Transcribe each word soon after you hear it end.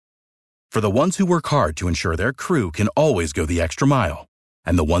For the ones who work hard to ensure their crew can always go the extra mile,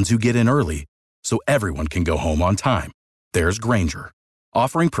 and the ones who get in early so everyone can go home on time, there's Grainger,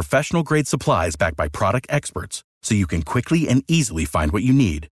 offering professional-grade supplies backed by product experts so you can quickly and easily find what you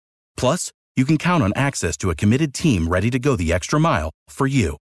need. Plus, you can count on access to a committed team ready to go the extra mile for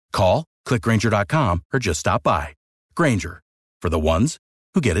you. Call, click Grainger.com, or just stop by. Grainger, for the ones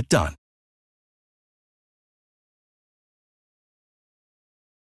who get it done.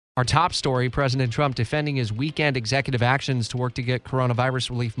 Our top story, President Trump defending his weekend executive actions to work to get coronavirus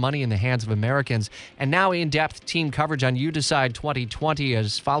relief money in the hands of Americans. And now in-depth team coverage on You Decide 2020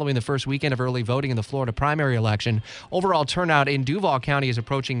 as following the first weekend of early voting in the Florida primary election. Overall turnout in Duval County is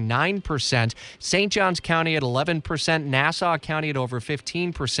approaching 9%, St. Johns County at 11%, Nassau County at over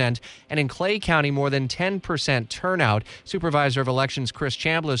 15%, and in Clay County more than 10% turnout. Supervisor of Elections Chris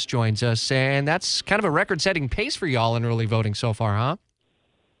Chambliss joins us, and that's kind of a record-setting pace for y'all in early voting so far, huh?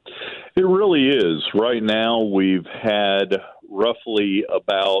 It really is. Right now, we've had roughly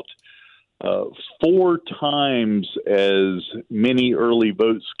about 4 times as many early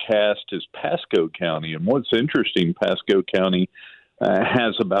votes cast as Pasco County. And what's interesting, Pasco County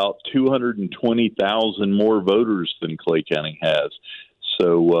has about 220,000 more voters than Clay County has.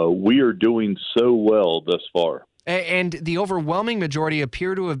 So we are doing so well thus far. And the overwhelming majority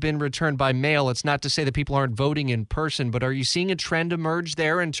appear to have been returned by mail. It's not to say that people aren't voting in person, but are you seeing a trend emerge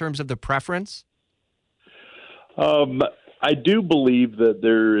there in terms of the preference? I do believe that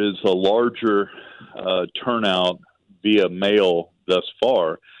there is a larger turnout via mail thus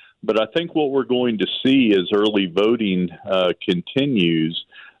far, but I think what we're going to see as early voting continues,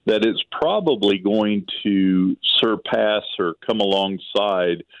 that it's probably going to surpass or come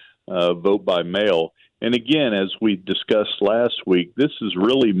alongside vote by mail. And again, as we discussed last week, this is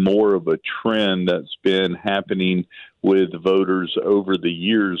really more of a trend that's been happening with voters over the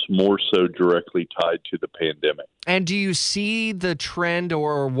years, more so directly tied to the pandemic. And do you see the trend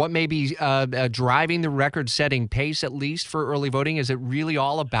or what may be driving the record-setting pace, at least for early voting? Is it really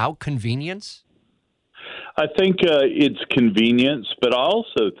all about convenience? I think it's convenience, but I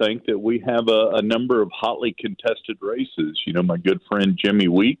also think that we have a number of hotly contested races. You know, my good friend Jimmy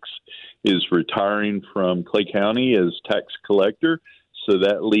Weeks is retiring from Clay County as tax collector, so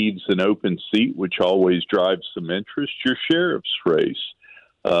that leaves an open seat, which always drives some interest. Your sheriff's race,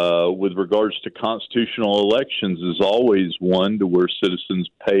 with regards to constitutional elections, is always one to where citizens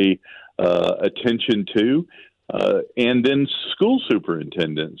pay attention to. And then school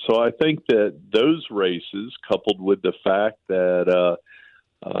superintendent. So I think that those races, coupled with the fact that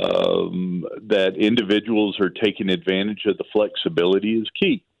that individuals are taking advantage of the flexibility, is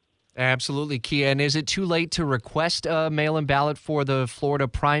key. Absolutely key. And is it too late to request a mail-in ballot for the Florida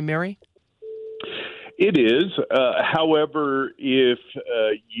primary? It is. However, if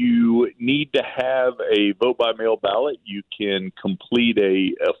you need to have a vote-by-mail ballot, you can complete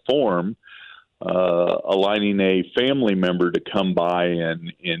a form aligning a family member to come by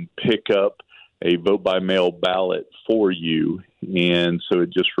and pick up a vote-by-mail ballot for you. And so it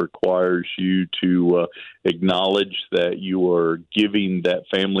just requires you to acknowledge that you are giving that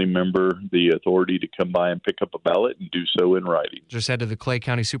family member the authority to come by and pick up a ballot and do so in writing. Just head to the Clay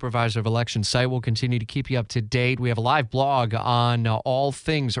County Supervisor of Elections site. We'll continue to keep you up to date. We have a live blog on all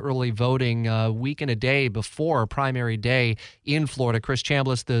things early voting a week and a day before primary day in Florida. Chris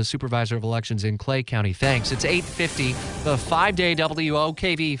Chambliss, the Supervisor of Elections in Clay County. Thanks. It's 8:50, the 5-day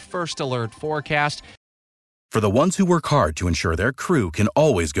WOKV First Alert forecast. For the ones who work hard to ensure their crew can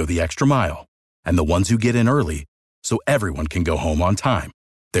always go the extra mile, and the ones who get in early so everyone can go home on time,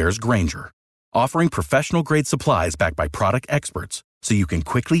 there's Grainger, offering professional-grade supplies backed by product experts so you can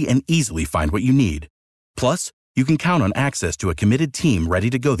quickly and easily find what you need. Plus, you can count on access to a committed team ready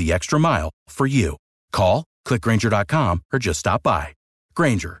to go the extra mile for you. Call, click Grainger.com, or just stop by.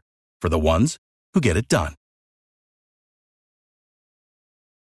 Grainger, for the ones who get it done.